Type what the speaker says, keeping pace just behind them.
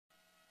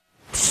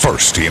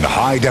First in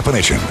high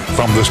definition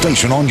from the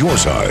station on your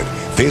side,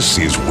 this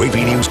is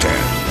WAVY News 10.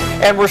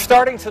 And we're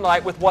starting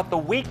tonight with what the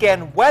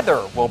weekend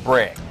weather will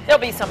bring. There'll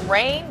be some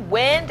rain,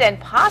 wind, and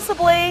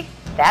possibly,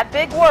 that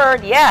big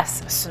word,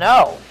 yes,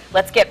 snow.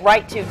 Let's get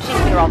right to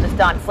Chief Meteorologist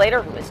Don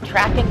Slater, who is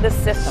tracking this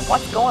system.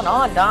 What's going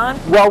on, Don?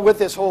 Well, with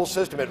this whole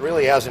system, it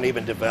really hasn't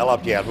even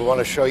developed yet. We want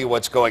to show you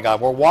what's going on.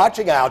 We're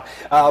watching out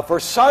for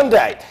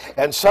Sunday,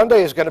 and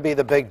Sunday is going to be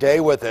the big day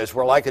with this.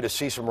 We're likely to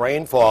see some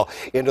rainfall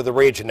into the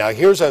region. Now,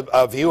 here's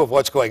a view of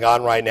what's going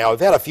on right now. We've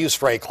had a few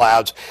stray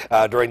clouds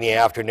during the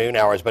afternoon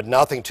hours, but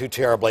nothing too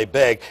terribly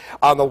big.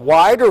 On the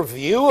wider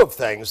view of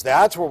things,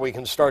 that's where we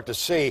can start to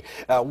see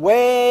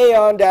way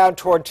on down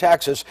toward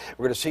Texas.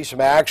 We're going to see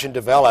some action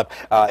develop.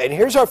 And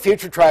here's our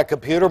future track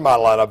computer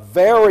model on a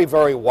very,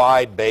 very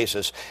wide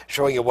basis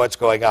showing you what's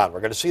going on. We're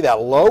going to see that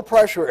low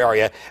pressure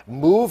area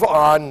move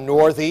on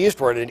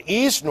northeastward and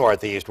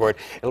east-northeastward.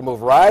 It'll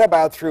move right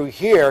about through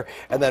here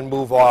and then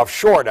move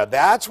offshore. Now,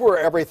 that's where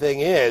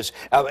everything is,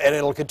 and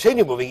it'll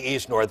continue moving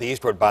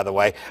east-northeastward, by the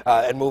way,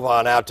 and move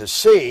on out to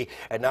sea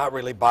and not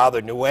really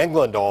bother New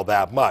England all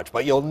that much.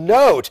 But you'll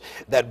note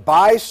that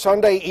by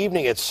Sunday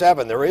evening at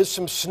 7, there is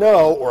some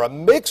snow or a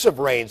mix of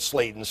rain,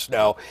 sleet, and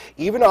snow,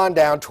 even on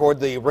down toward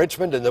the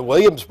Richmond and the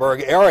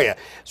Williamsburg area.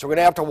 So we're going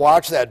to have to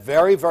watch that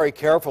very, very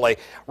carefully.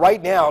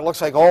 Right now, it looks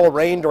like all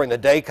rain during the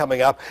day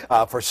coming up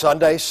for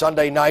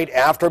Sunday night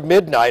after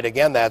midnight.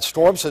 Again, that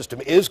storm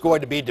system is going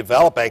to be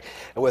developing.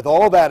 And with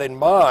all that in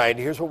mind,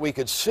 here's what we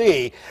could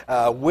see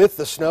with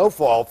the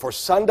snowfall for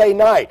Sunday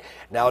night.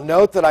 Now,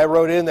 note that I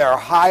wrote in there,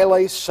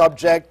 highly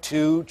subject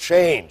to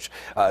change.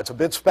 It's a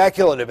bit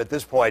speculative at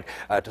this point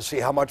to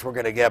see how much we're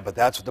going to get, but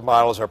that's what the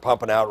models are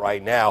pumping out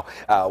right now.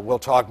 We'll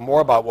talk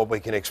more about what we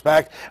can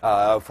expect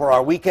for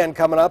our weekend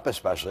coming up,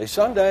 especially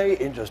Sunday,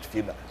 in just a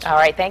few minutes. All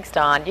right, thanks,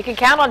 Don. You can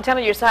count on 10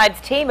 on your side's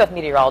team of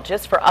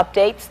meteorologists for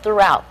updates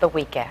throughout the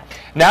weekend.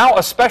 Now,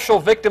 a special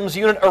victims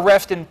unit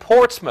arrest in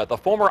Portsmouth. A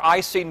former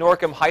IC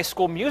Norcom High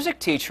School music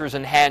teacher is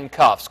in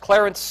handcuffs.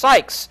 Clarence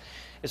Sykes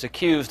is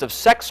accused of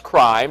sex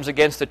crimes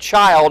against a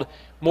child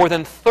more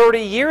than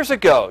 30 years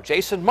ago.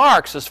 Jason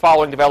Marks is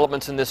following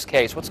developments in this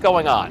case. What's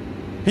going on?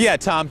 Yeah,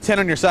 Tom, 10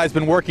 on your side has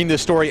been working this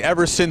story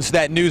ever since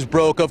that news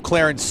broke of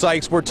Clarence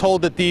Sykes. We're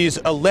told that these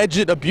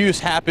alleged abuse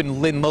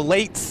happened in the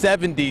late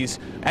 70s.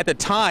 At the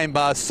time,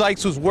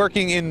 Sykes was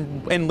working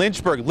in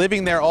Lynchburg,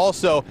 living there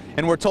also,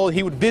 and we're told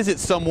he would visit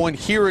someone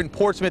here in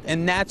Portsmouth,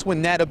 and that's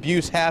when that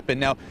abuse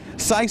happened. Now,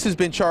 Sykes has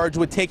been charged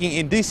with taking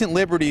indecent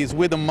liberties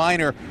with a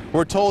minor.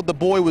 We're told the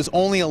boy was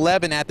only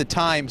 11 at the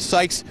time.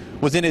 Sykes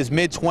was in his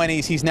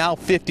mid-20s. He's now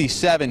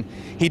 57.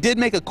 He did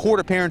make a court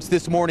appearance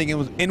this morning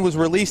and was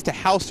released to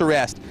house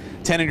arrest.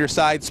 10 on your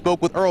side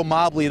spoke with Earl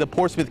Mobley, the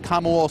Portsmouth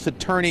Commonwealth's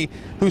attorney,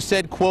 who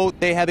said, quote,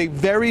 they have a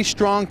very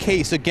strong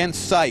case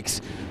against Sykes.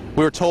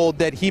 We were told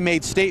that he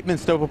made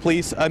statements to the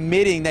police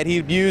admitting that he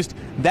abused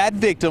that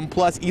victim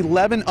plus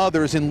 11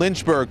 others in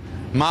Lynchburg.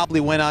 Mobley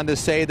went on to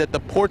say that the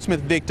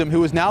Portsmouth victim,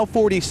 who is now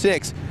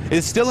 46,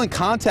 is still in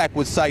contact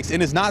with Sykes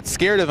and is not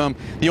scared of him.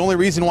 The only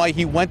reason why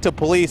he went to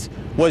police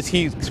was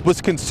he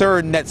was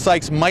concerned that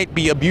Sykes might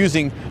be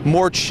abusing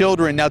more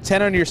children. Now,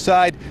 10 on your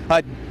side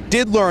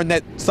did learn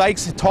that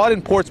Sykes taught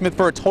in Portsmouth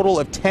for a total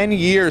of 10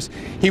 years.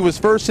 He was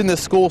first in the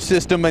school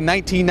system in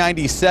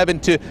 1997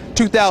 to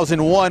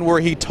 2001, where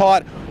he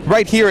taught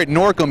right here at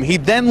Norcom. He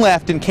then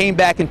left and came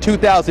back in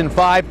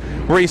 2005,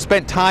 where he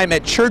spent time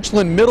at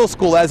Churchland Middle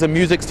School as a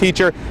music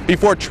teacher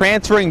before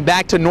transferring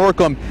back to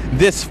Norcom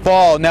this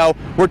fall. Now,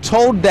 we're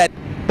told that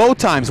both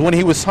times when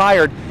he was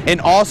hired and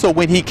also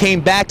when he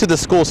came back to the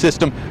school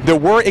system, there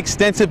were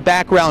extensive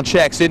background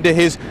checks into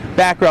his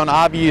background,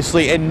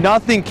 obviously, and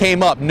nothing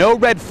came up. No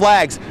red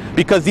flags,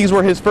 because these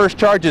were his first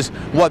charges.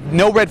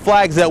 No red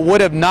flags that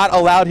would have not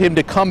allowed him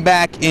to come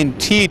back and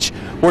teach.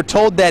 We're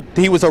told that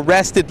he was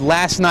arrested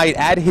last night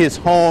at his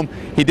home.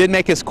 He did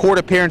make his court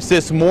appearance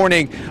this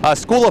morning.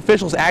 School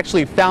officials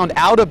actually found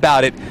out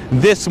about it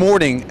this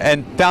morning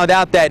and found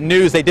out that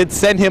news. They did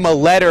send him a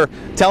letter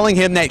telling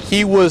him that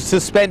he was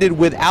suspended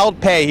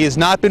without pay. He has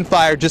not been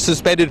fired, just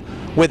suspended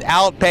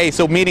without pay.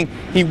 So meaning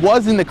he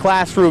was in the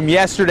classroom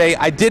yesterday.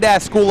 I did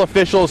ask school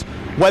officials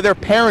whether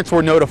parents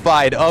were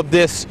notified of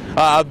this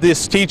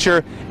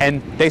teacher,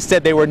 and they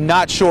said they were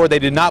not sure. They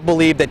did not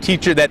believe that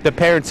the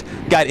parents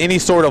got any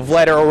sort of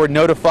letter or were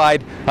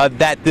notified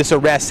that this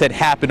arrest had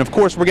happened. Of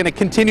course, we're going to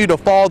continue to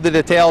follow the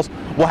details.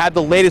 We'll have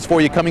the latest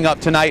for you coming up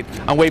tonight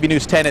on WAVY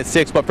News 10 at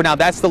 6. But for now,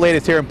 that's the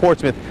latest here in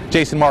Portsmouth.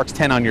 Jason Marks,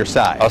 10 on your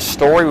side. A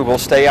story we will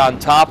stay on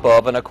top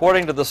of, and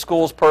according to the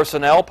school's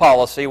personnel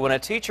policy, when a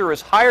teacher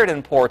is hired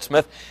in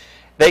Portsmouth,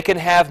 they can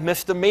have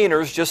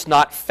misdemeanors, just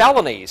not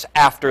felonies.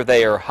 After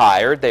they are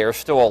hired, they are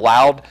still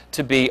allowed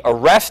to be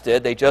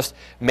arrested. They just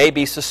may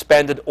be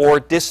suspended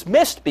or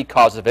dismissed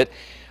because of it.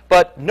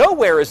 But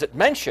nowhere is it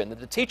mentioned that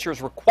the teacher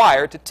is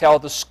required to tell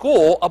the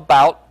school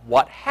about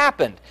what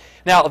happened.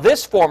 Now,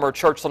 this former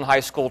Churchland High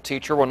School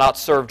teacher will not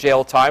serve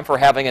jail time for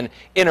having an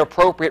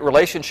inappropriate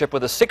relationship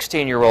with a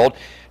 16-year-old.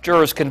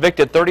 Jurors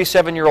convicted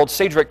 37-year-old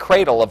Cedric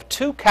Cradle of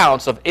 2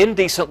 counts of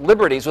indecent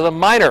liberties with a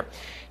minor.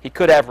 He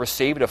could have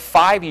received a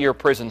 5-year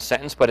prison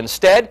sentence, but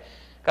instead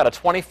got a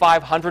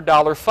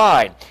 $2,500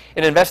 fine.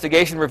 An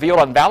investigation revealed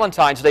on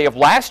Valentine's Day of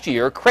last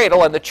year,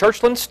 Cradle and the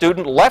Churchland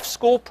student left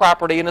school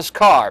property in his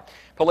car.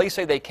 Police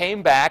say they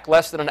came back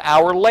less than an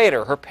hour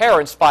later. Her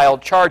parents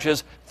filed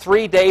charges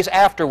 3 days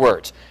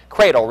afterwards.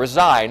 Cradle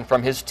resigned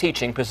from his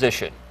teaching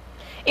position.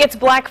 It's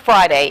Black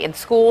Friday in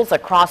schools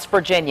across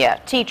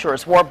Virginia.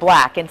 Teachers wore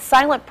black in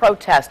silent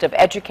protest of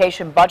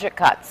education budget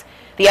cuts.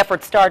 The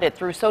effort started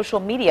through social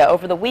media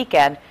over the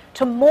weekend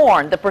to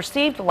mourn the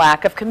perceived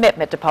lack of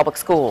commitment to public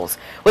schools.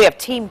 We have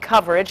team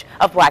coverage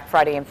of Black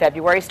Friday in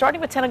February, starting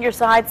with 10 on your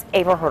side's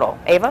Ava Hurdle.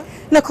 Ava?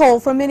 Nicole,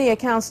 from many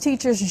accounts,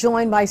 teachers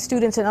joined by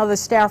students and other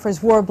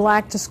staffers wore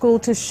black to school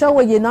to show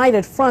a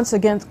united front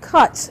against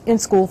cuts in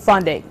school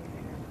funding.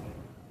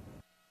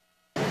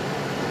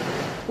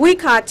 We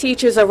caught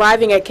teachers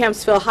arriving at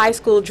Kempsville High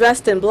School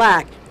dressed in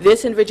black.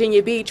 This in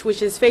Virginia Beach,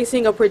 which is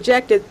facing a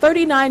projected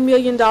 $39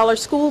 million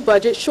school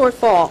budget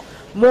shortfall,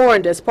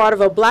 mourned as part of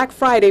a Black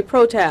Friday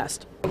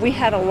protest. We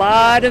had a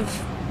lot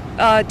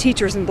of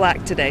teachers in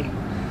black today,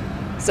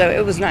 so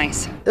it was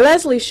nice.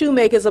 Leslie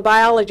Shoemaker is a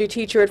biology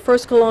teacher at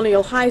First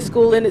Colonial High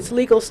School in its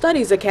Legal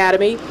Studies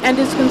Academy and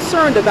is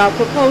concerned about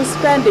proposed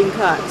spending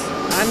cuts.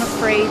 I'm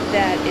afraid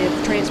that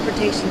if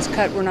transportation's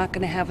cut, we're not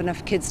going to have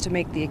enough kids to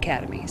make the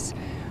academies.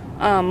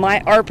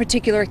 Our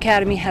particular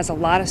academy has a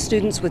lot of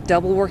students with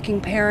double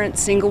working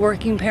parents, single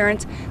working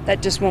parents,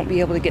 that just won't be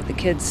able to get the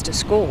kids to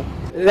school.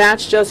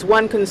 That's just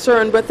one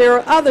concern, but there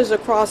are others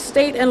across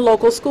state and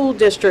local school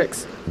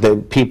districts. The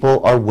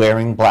people are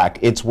wearing black.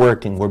 It's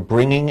working. We're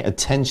bringing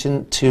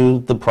attention to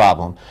the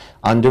problem,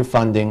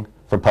 underfunding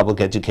for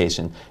public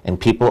education, and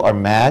people are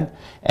mad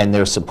and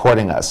they're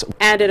supporting us.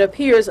 And it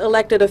appears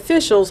elected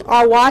officials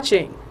are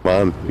watching.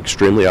 I'm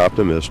extremely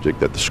optimistic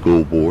that the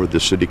school board, the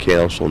city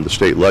council, and the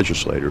state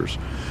legislators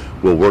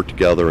will work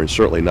together and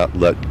certainly not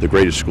let the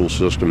greatest school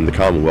system in the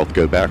Commonwealth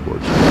go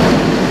backwards.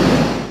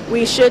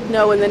 We should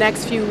know in the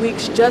next few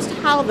weeks just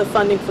how the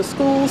funding for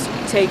schools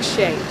takes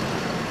shape.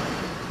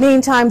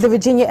 Meantime, the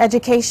Virginia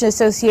Education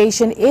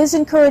Association is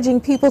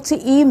encouraging people to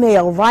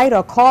email, write,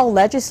 or call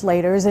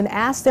legislators and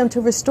ask them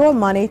to restore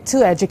money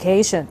to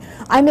education.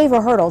 I'm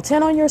Ava Hurdle,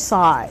 10 on your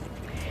side.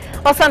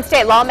 Well, some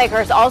state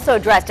lawmakers also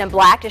dressed in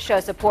black to show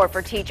support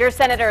for teachers.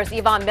 Senators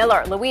Yvonne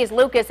Miller, Louise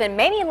Lucas, and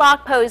Mamie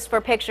Locke posed for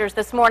pictures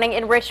this morning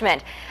in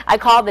Richmond. I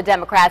called the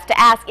Democrats to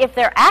ask if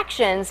their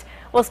actions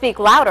will speak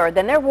louder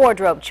than their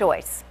wardrobe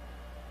choice.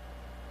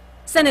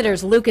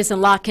 Senators Lucas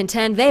and Locke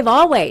contend they've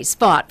always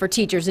fought for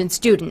teachers and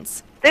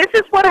students. This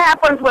is what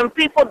happens when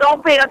people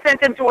don't pay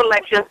attention to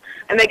elections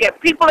and they get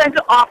people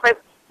into office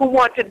who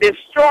want to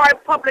destroy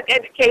public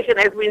education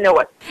as we know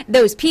it.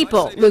 Those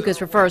people Lucas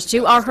refers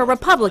to are her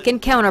Republican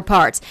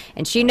counterparts,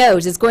 and she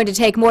knows it's going to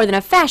take more than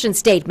a fashion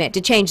statement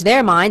to change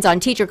their minds on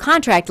teacher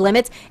contract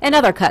limits and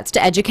other cuts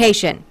to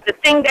education. The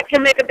thing that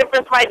can make a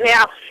difference right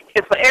now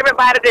is for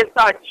everybody to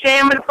start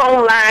jamming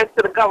phone lines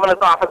to the governor's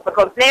office,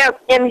 because they're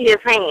in his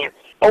hands.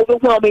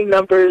 Overwhelming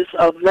numbers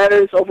of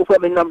letters,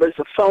 overwhelming numbers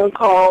of phone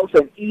calls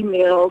and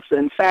emails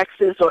and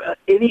faxes or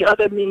any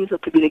other means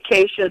of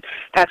communication,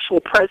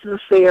 actual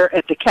presence there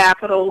at the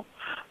Capitol,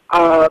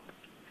 that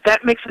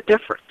makes a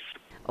difference.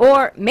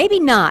 Or maybe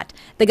not.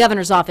 The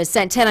governor's office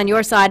sent 10 on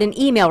your side an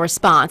email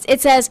response.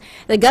 It says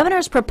the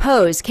governor's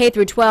proposed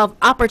K-12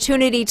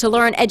 Opportunity to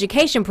Learn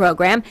education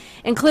program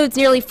includes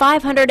nearly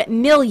 $500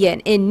 million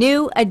in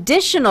new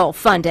additional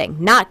funding,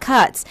 not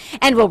cuts,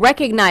 and will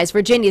recognize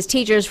Virginia's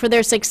teachers for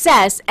their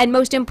success and,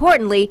 most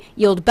importantly,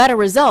 yield better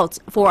results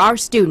for our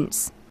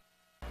students.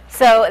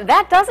 So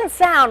that doesn't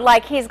sound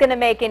like he's going to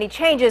make any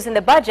changes in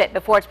the budget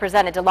before it's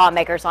presented to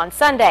lawmakers on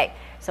Sunday.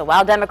 So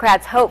while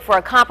Democrats hope for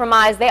a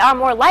compromise, they are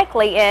more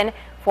likely in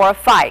for a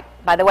fight.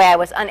 By the way, I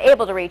was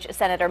unable to reach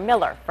Senator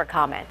Miller for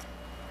comment.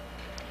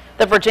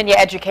 The Virginia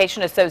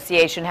Education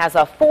Association has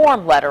a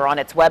form letter on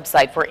its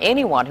website for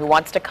anyone who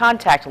wants to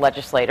contact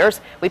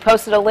legislators. We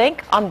posted a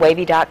link on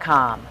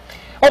WAVY.com.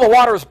 Well, the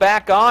water's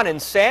back on in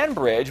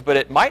Sandbridge, but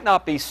it might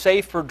not be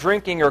safe for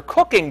drinking or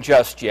cooking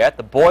just yet.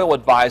 The boil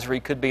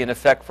advisory could be in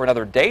effect for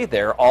another day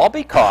there, all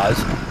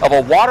because of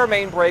a water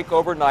main break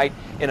overnight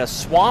in a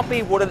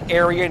swampy wooded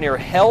area near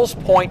Hells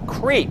Point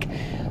Creek.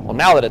 Well,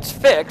 now that it's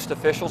fixed,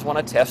 officials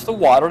want to test the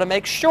water to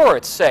make sure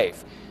it's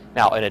safe.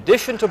 Now, in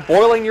addition to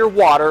boiling your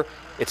water,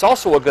 it's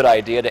also a good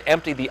idea to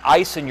empty the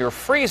ice in your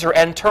freezer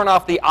and turn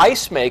off the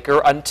ice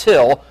maker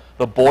until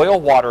the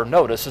boil water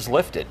notice is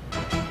lifted.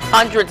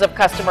 Hundreds of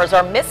customers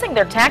are missing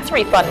their tax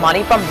refund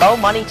money from low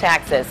money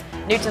taxes.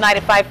 New tonight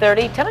at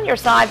 5:30, 10 on your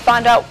side,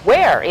 find out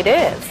where it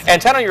is.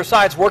 And 10 on your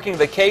side's working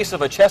the case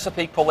of a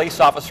Chesapeake police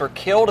officer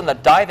killed in the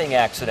diving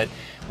accident.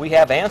 We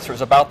have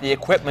answers about the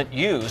equipment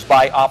used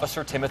by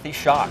Officer Timothy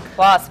Schock.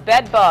 Plus,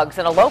 bed bugs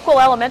in a local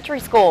elementary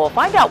school.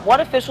 Find out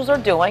what officials are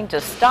doing to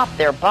stop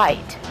their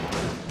bite.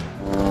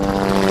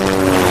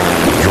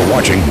 You're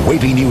watching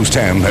WAVY News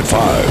 10 at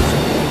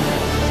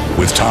 5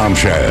 with Tom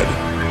Shad,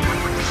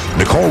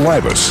 Nicole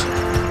Ribas,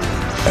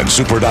 and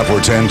Super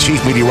Doppler 10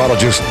 Chief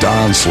Meteorologist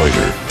Don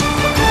Slater.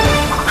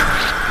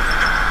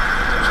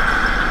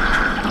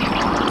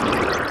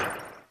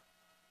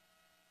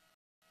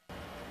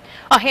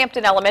 A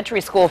Hampton Elementary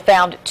School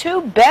found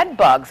 2 bed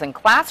bugs in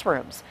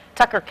classrooms.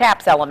 Tucker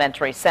Capps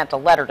Elementary sent a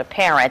letter to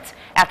parents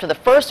after the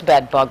first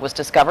bed bug was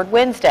discovered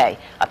Wednesday.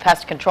 A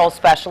pest control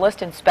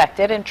specialist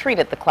inspected and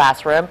treated the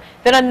classroom.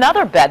 Then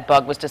another bed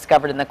bug was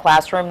discovered in the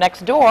classroom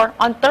next door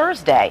on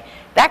Thursday.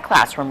 That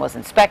classroom was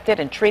inspected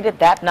and treated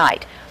that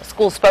night. A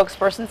school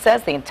spokesperson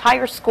says the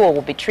entire school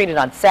will be treated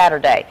on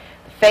Saturday.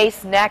 The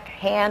face, neck,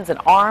 hands, and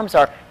arms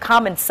are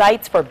common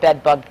sites for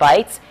bed bug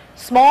bites.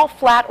 Small,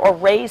 flat, or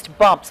raised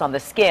bumps on the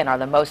skin are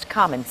the most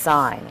common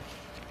sign.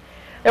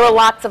 There were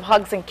lots of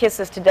hugs and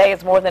kisses today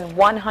as more than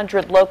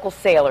 100 local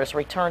sailors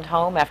returned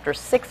home after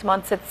 6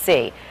 months at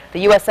sea.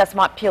 The USS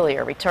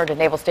Montpelier returned to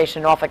Naval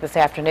Station Norfolk this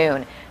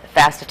afternoon. The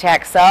fast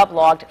attack sub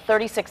logged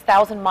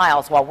 36,000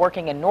 miles while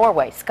working in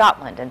Norway,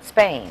 Scotland, and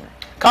Spain.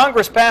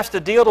 Congress passed a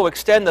deal to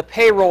extend the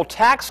payroll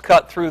tax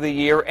cut through the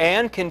year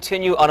and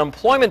continue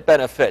unemployment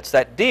benefits.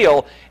 That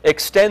deal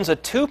extends a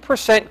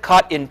 2%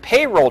 cut in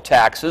payroll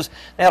taxes.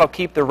 That'll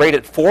keep the rate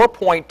at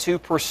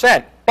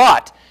 4.2%.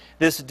 But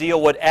this deal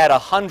would add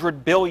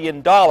 $100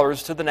 billion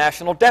to the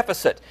national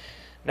deficit.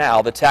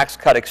 Now, the tax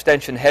cut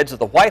extension heads to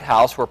the White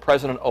House, where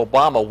President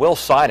Obama will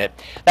sign it.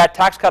 That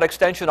tax cut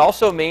extension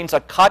also means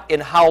a cut in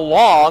how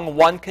long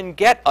one can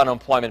get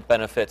unemployment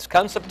benefits.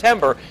 Come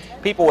September,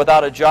 people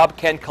without a job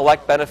can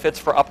collect benefits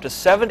for up to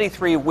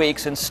 73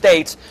 weeks in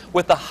states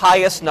with the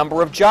highest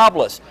number of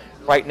jobless.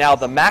 Right now,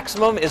 the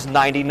maximum is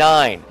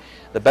 99.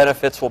 The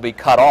benefits will be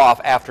cut off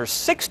after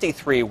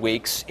 63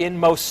 weeks in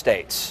most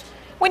states.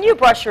 When you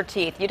brush your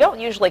teeth, you don't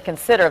usually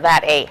consider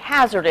that a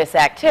hazardous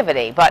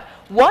activity, but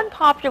one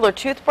popular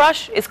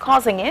toothbrush is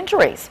causing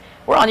injuries.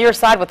 We're on your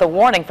side with a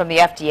warning from the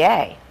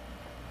FDA.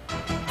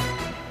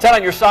 10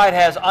 on Your Side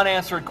has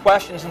unanswered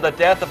questions in the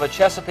death of a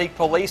Chesapeake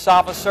police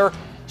officer,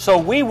 so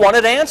we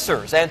wanted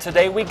answers, and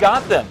today we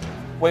got them.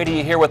 Wait till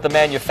you hear what the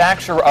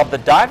manufacturer of the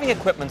diving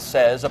equipment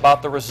says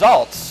about the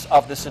results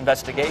of this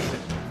investigation.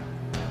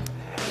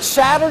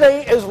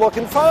 Saturday is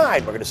looking fine.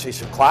 We're going to see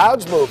some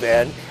clouds move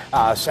in.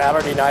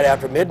 Saturday night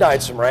after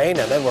midnight, some rain,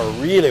 and then we're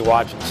really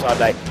watching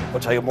Sunday. We'll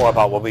tell you more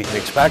about what we can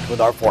expect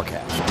with our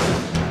forecast.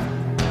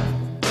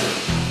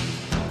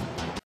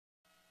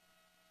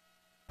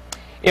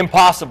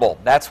 Impossible.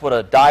 That's what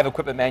a dive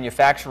equipment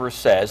manufacturer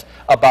says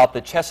about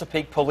the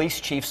Chesapeake police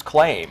chief's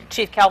claim.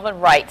 Chief Calvin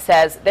Wright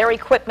says their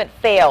equipment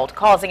failed,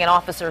 causing an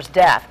officer's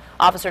death.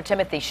 Officer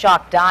Timothy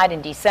Schock died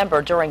in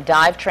December during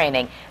dive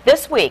training.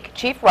 This week,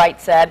 Chief Wright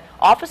said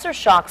Officer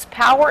Schock's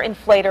power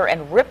inflator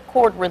and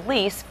ripcord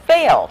release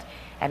failed.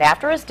 And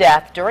after his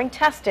death, during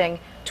testing,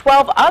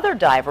 12 other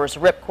divers'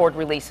 ripcord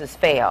releases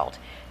failed.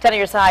 10 on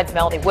Your Side's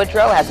Melanie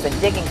Woodrow has been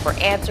digging for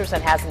answers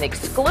and has an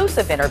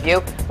exclusive interview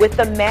with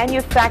the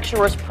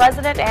manufacturer's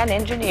president and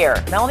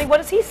engineer. Melanie, what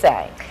does he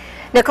say?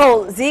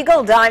 Nicole,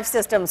 Ziegel Dive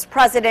Systems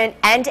president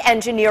and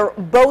engineer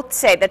both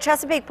say the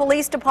Chesapeake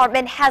Police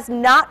Department has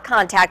not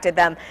contacted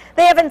them.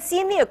 They haven't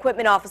seen the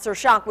equipment Officer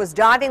Schock was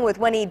diving with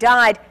when he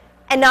died,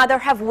 and neither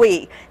have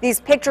we. These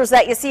pictures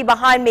that you see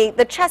behind me,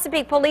 the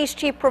Chesapeake Police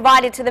Chief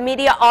provided to the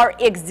media are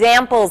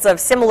examples of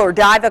similar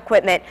dive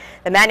equipment.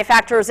 The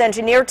manufacturer's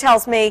engineer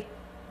tells me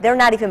they're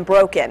not even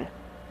broken.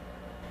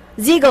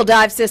 Ziegel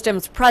Dive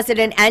Systems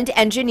president and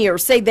engineer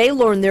say they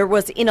learned there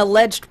was an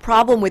alleged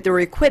problem with their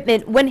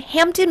equipment when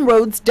Hampton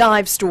Roads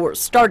dive stores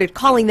started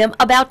calling them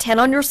about 10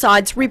 on Your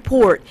Side's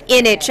report.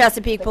 In it,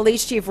 Chesapeake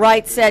Police Chief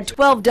Wright said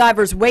 12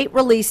 divers' weight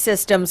release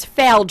systems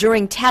failed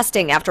during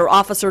testing after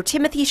Officer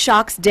Timothy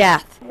Schock's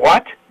death.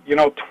 What?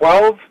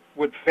 12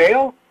 would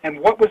fail? And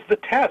what was the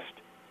test?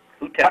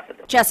 Who tested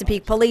them?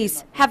 Chesapeake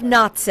Police have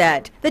not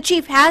said. The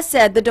chief has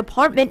said the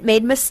department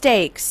made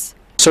mistakes.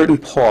 Certain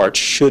parts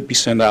should be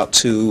sent out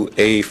to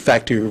a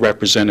factory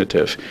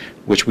representative,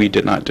 which we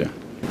did not do.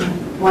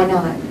 Why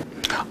not?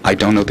 I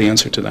don't know the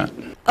answer to that.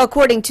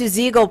 According to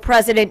Ziegel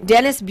President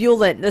Dennis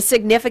Bulin, the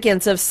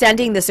significance of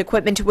sending this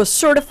equipment to a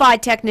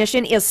certified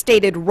technician is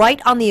stated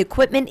right on the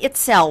equipment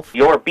itself.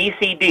 Your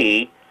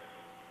BCD,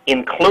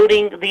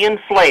 including the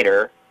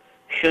inflator,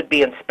 should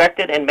be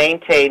inspected and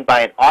maintained by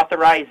an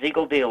authorized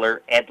Ziegel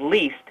dealer at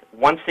least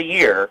once a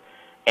year,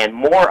 and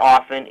more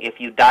often if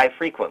you dive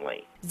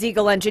frequently.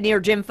 Ziegel engineer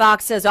Jim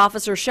Fox says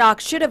Officer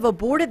Schock should have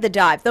aborted the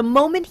dive the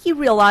moment he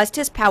realized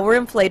his power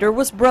inflator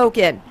was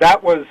broken.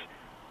 That was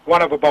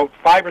one of about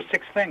 5 or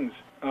 6 things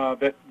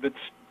that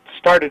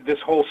started this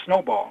whole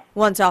snowball.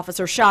 Once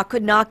Officer Schock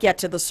could not get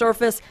to the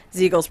surface,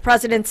 Ziegel's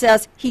president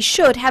says he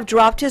should have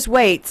dropped his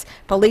weights.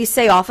 Police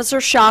say Officer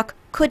Schock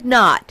could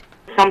not.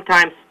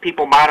 Sometimes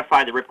people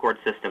modify the ripcord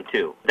system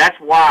too. That's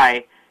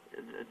why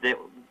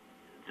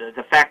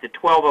the fact that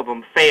 12 of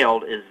them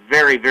failed is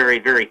very, very,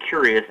 very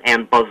curious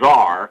and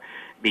bizarre,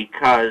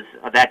 because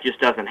that just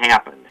doesn't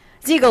happen.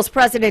 Ziegel's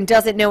president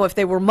doesn't know if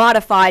they were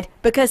modified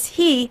because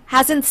he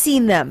hasn't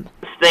seen them.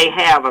 They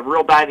have a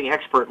real diving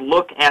expert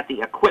look at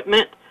the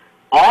equipment,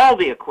 all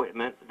the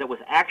equipment that was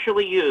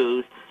actually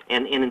used,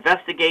 and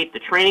investigate the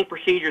training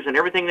procedures and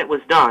everything that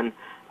was done.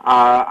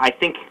 I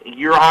think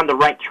you're on the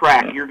right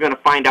track. You're going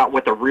to find out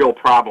what the real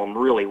problem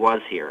really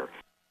was here.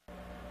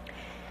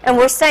 And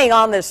we're staying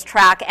on this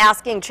track,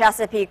 asking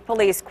Chesapeake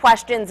Police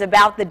questions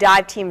about the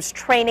dive team's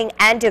training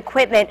and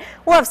equipment.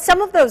 We'll have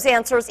some of those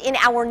answers in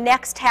our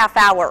next half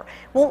hour.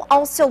 We'll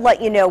also let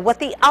you know what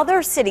the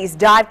other cities'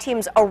 dive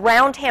teams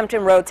around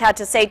Hampton Roads had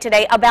to say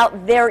today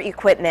about their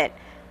equipment.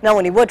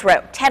 Melanie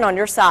Woodrow, 10 on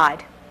your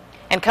side.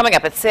 And coming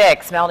up at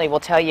 6, Melanie will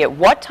tell you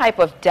what type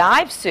of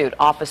dive suit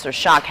Officer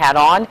Schock had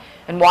on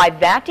and why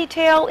that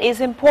detail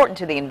is important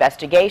to the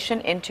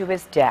investigation into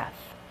his death.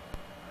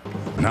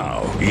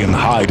 Now, in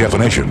high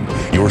definition,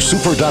 your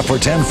Super Dot for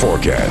 10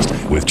 forecast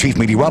with Chief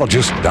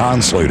Meteorologist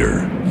Don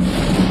Slater.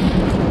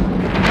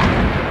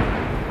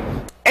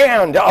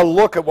 And a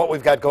look at what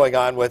we've got going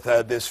on with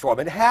this storm.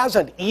 It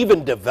hasn't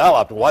even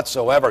developed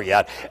whatsoever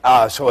yet.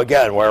 So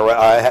again, we're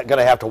going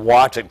to have to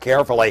watch it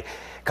carefully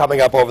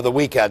coming up over the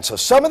weekend. So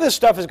some of this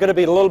stuff is going to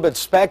be a little bit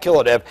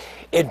speculative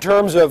in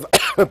terms of,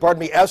 pardon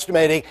me,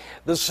 estimating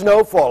the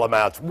snowfall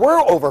amounts. We're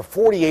over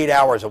 48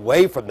 hours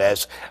away from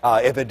this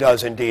if it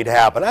does indeed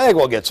happen. I think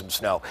we'll get some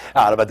snow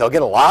out of it. They'll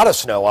get a lot of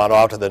snow on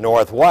off to the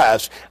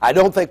northwest. I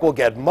don't think we'll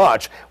get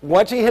much.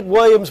 Once you hit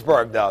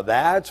Williamsburg, though,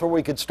 that's where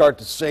we could start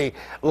to see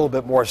a little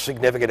bit more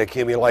significant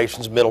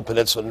accumulations, Middle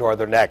Peninsula,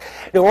 Northern Neck.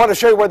 And I want to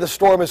show you where the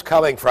storm is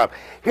coming from.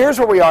 Here's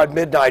where we are at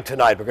midnight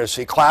tonight. We're going to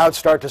see clouds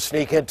start to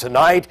sneak in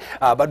tonight,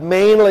 but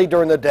mainly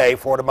during the day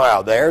for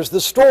tomorrow. There's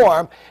the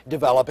storm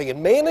developing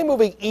and mainly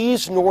moving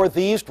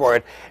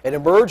east-northeastward and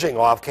emerging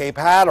off Cape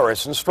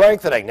Hatteras and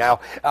strengthening. Now,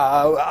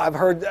 I've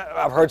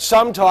heard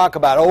some talk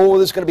about, oh,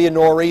 there's going to be a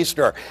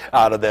nor'easter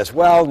out of this.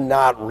 Well,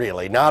 not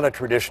really. Not a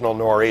traditional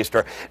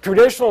nor'easter.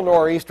 Traditional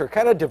nor'easter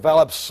kind of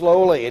develops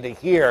slowly into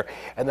here,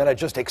 and then it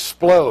just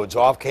explodes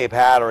off Cape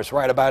Hatteras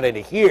right about into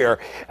here,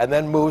 and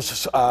then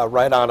moves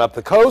right on up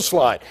the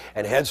coastline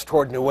and heads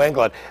toward New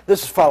England.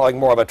 This is following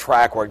more of a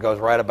track where it goes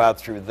right about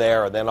through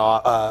there and then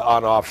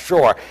on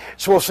offshore.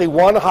 So we'll see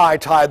one high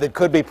tide that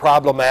could be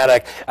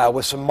problematic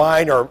with some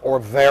minor or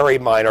very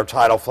minor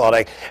tidal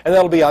flooding, and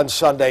that'll be on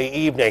Sunday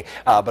evening.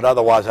 But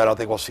otherwise, I don't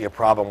think we'll see a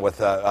problem with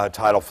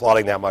tidal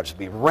flooding that much. It'll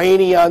be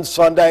rainy on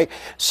Sunday.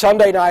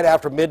 Sunday night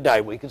after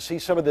midnight, we can see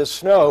some of this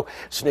snow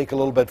sneak a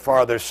little bit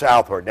farther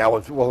southward. Now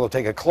we'll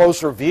take a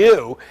closer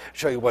view,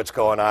 show you what's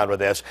going on with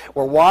this.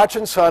 We're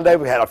watching Sunday.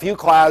 We had a few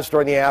clouds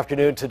during the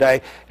afternoon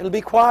today. It'll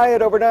be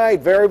quiet overnight.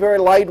 Very, very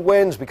light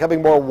winds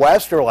becoming more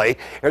westerly.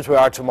 Here's where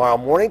we are tomorrow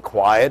morning.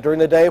 Quiet during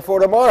the day for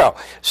tomorrow.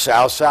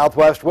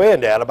 South-southwest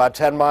wind at about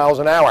 10 miles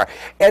an hour.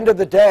 End of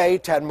the day,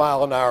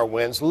 10-mile-an-hour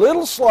winds.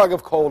 Little slug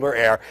of colder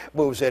air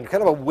moves in.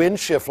 Kind of a wind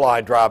shift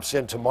line drops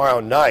in tomorrow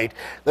night.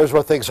 There's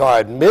where things are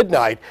at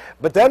midnight.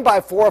 But then by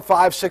 4,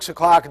 5, 6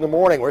 o'clock in the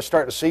morning, we're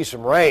starting to see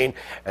some rain.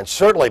 And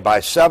certainly by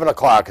 7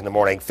 o'clock in the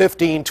morning,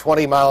 15,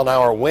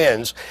 20-mile-an-hour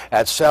winds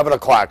at 7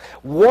 o'clock.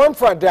 Warm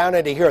front down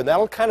into here, and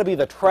that'll kind of be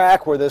the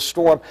track where this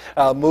storm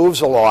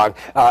moves along.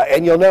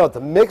 And you'll note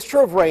the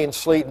mixture of rain,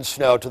 sleet, and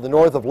snow to the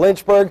north of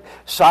Lynchburg,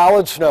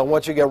 solid snow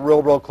once you get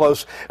real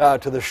close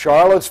to the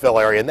Charlottesville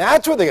area. And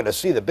that's where they're going to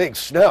see the big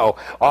snow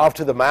off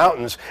to the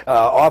mountains,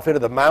 off into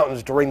the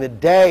mountains during the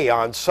day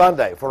on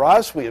Sunday. For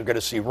us, we are going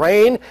to see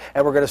rain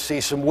and we're going to see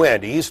some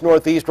wind.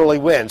 East-northeasterly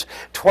winds,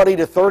 20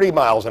 to 30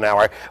 miles an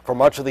hour for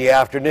much of the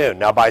afternoon.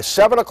 Now, by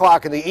 7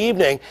 o'clock in the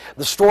evening,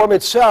 the storm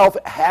itself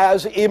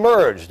has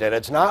emerged, and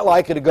it's not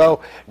likely to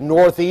go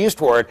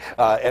northeastward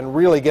and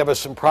really give us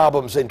some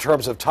problems in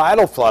terms of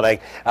tidal flooding.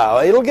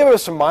 It'll give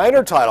us some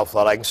minor tidal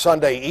flooding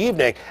Sunday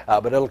evening,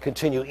 but it'll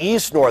continue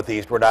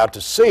east-northeastward out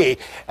to sea,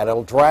 and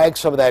it'll drag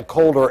some of that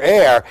colder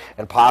air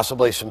and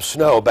possibly some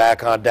snow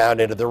back on down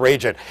into the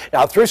region.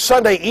 Now, through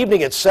Sunday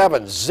evening at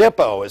 7,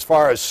 Zippo as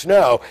far as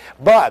snow,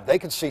 but they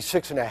can see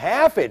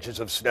 6.5 inches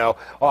of snow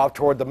off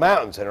toward the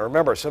mountains. And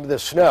remember, some of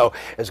this snow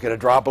is going to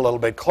drop a little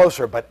bit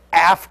closer, but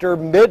after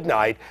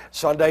midnight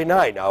Sunday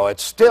night. Now,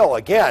 it's still,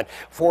 again,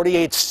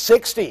 48,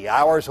 60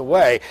 hours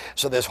away,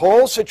 so this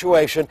whole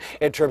situation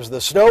in terms of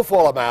the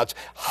snowfall amounts,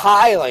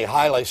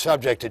 highly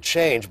subject to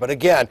change. But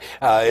again,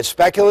 it's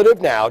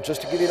speculative now,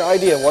 just to give you an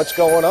idea of what's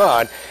going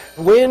on.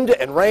 Wind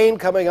and rain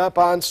coming up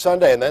on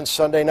Sunday, and then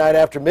Sunday night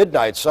after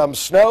midnight, some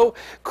snow.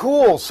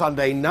 Cool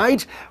Sunday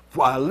night,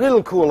 a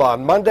little cool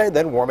on Monday,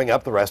 then warming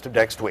up the rest of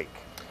next week.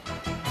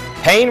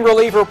 Pain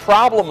reliever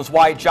problems,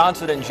 why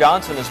Johnson &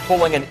 Johnson is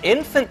pulling an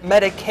infant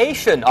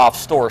medication off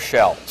store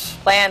shelves.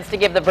 Plans to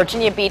give the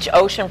Virginia Beach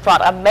oceanfront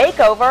a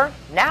makeover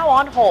now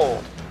on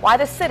hold. Why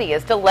the city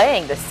is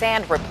delaying the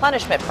sand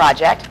replenishment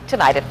project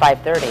tonight at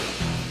 5:30.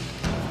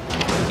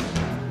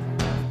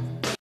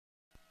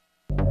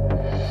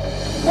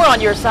 We're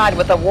on your side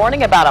with a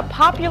warning about a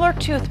popular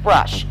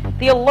toothbrush.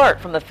 The alert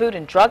from the Food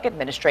and Drug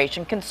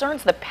Administration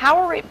concerns the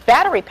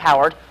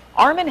battery-powered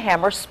Arm &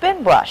 Hammer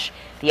spin brush.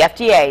 The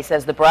FDA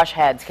says the brush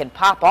heads can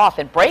pop off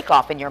and break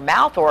off in your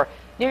mouth or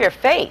near your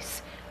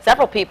face.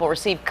 Several people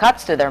received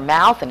cuts to their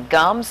mouth and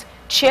gums,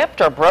 chipped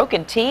or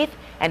broken teeth,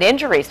 and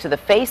injuries to the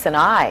face and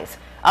eyes.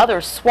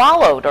 Others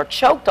swallowed or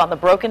choked on the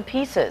broken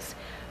pieces.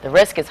 The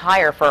risk is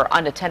higher for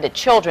unattended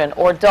children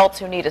or adults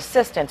who need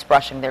assistance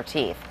brushing their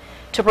teeth.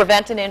 To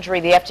prevent an injury,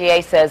 the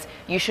FDA says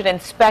you should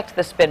inspect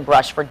the spin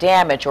brush for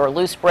damage or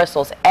loose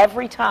bristles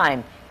every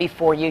time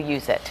before you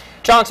use it.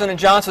 Johnson &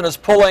 Johnson is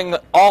pulling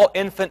all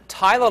infant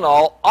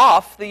Tylenol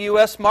off the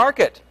U.S.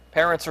 market.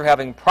 Parents are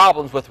having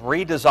problems with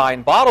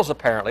redesigned bottles,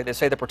 apparently. They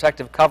say the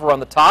protective cover on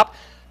the top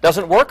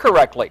doesn't work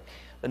correctly.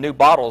 The new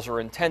bottles are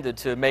intended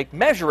to make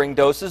measuring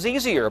doses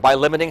easier by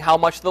limiting how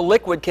much the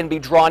liquid can be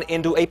drawn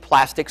into a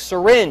plastic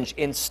syringe.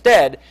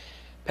 Instead,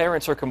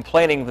 parents are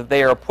complaining that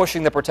they are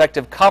pushing the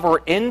protective cover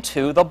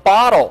into the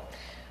bottle.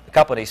 The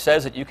company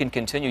says that you can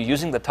continue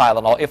using the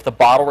Tylenol if the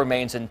bottle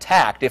remains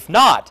intact. If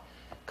not,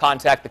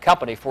 contact the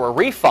company for a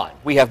refund.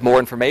 We have more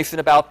information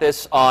about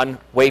this on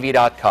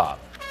WAVY.com.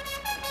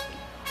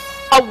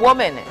 A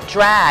woman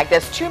dragged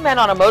as two men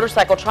on a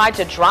motorcycle tried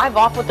to drive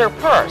off with their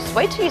purse.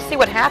 Wait till you see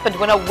what happened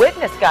when a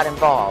witness got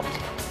involved.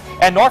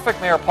 And Norfolk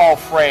Mayor Paul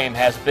Frame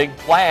has big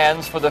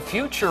plans for the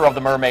future of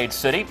the Mermaid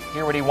City.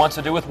 Hear what he wants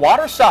to do with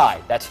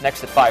Waterside. That's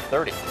next at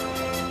 5:30.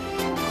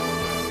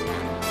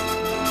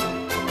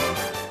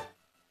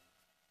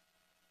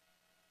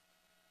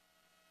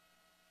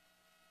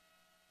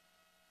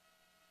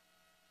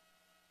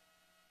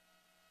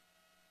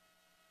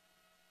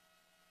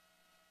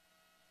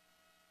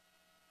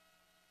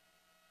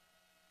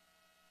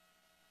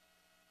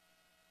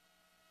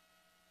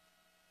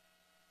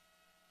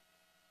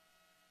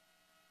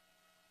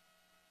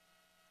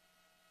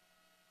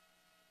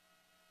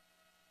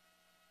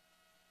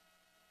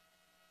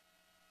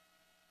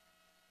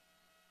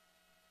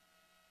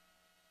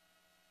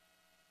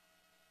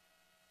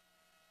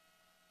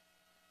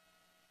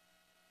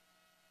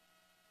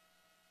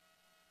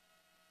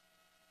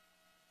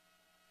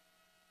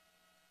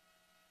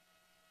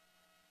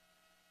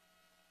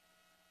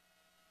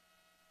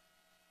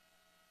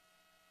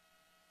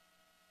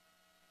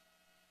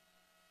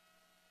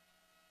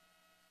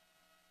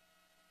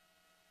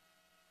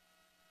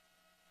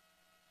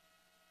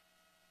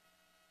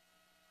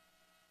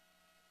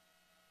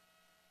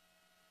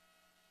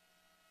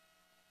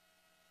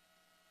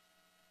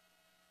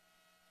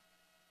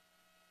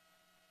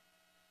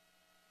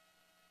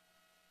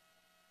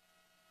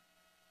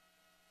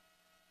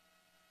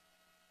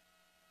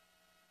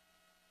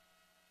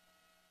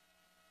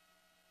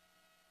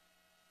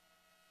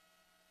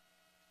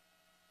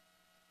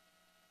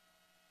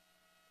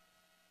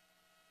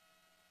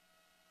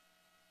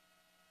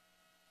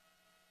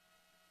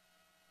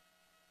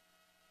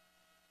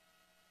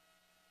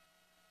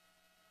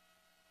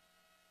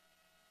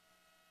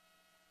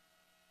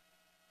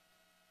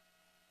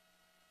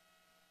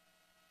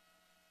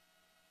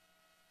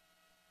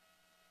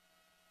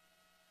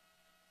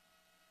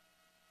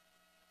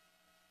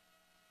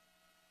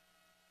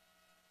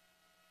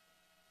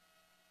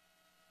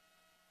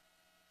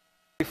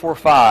 Four,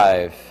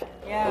 5.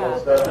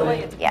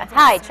 Yeah.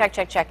 Hi. Check,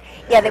 check, check.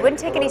 Yeah, they wouldn't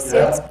take any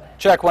suits.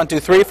 Check 1, 2,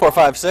 3, 4,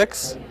 5,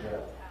 6.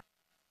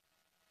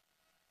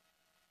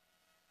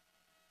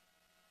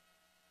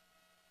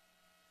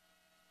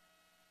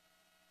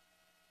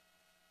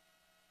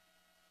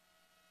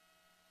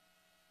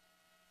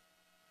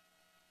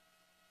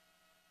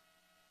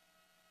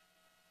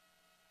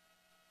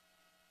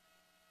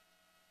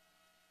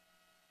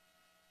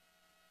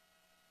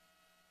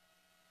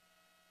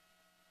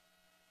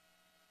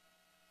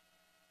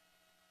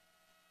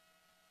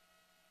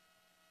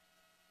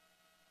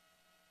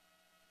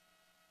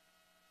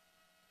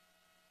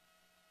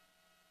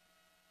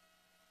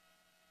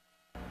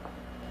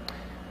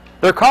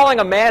 They're calling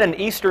a man in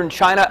eastern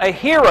China a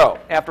hero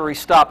after he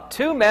stopped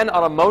two men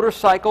on a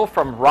motorcycle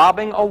from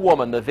robbing a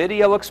woman. The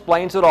video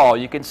explains it all.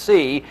 You can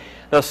see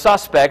the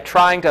suspect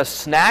trying to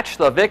snatch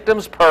the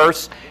victim's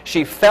purse.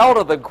 She fell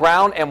to the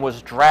ground and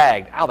was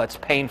dragged. Ow, that's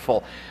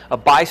painful. A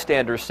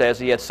bystander says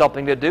he had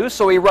something to do,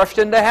 so he rushed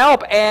in to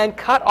help and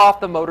cut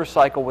off the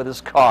motorcycle with his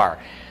car.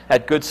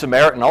 That Good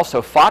Samaritan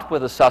also fought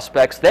with the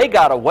suspects. They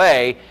got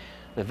away.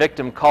 The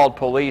victim called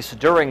police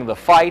during the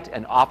fight,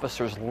 and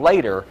officers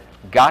later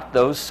got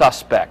those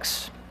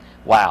suspects.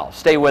 Wow.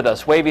 Stay with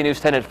us. WAVY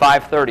News 10 at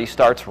 5:30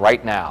 starts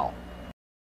right now.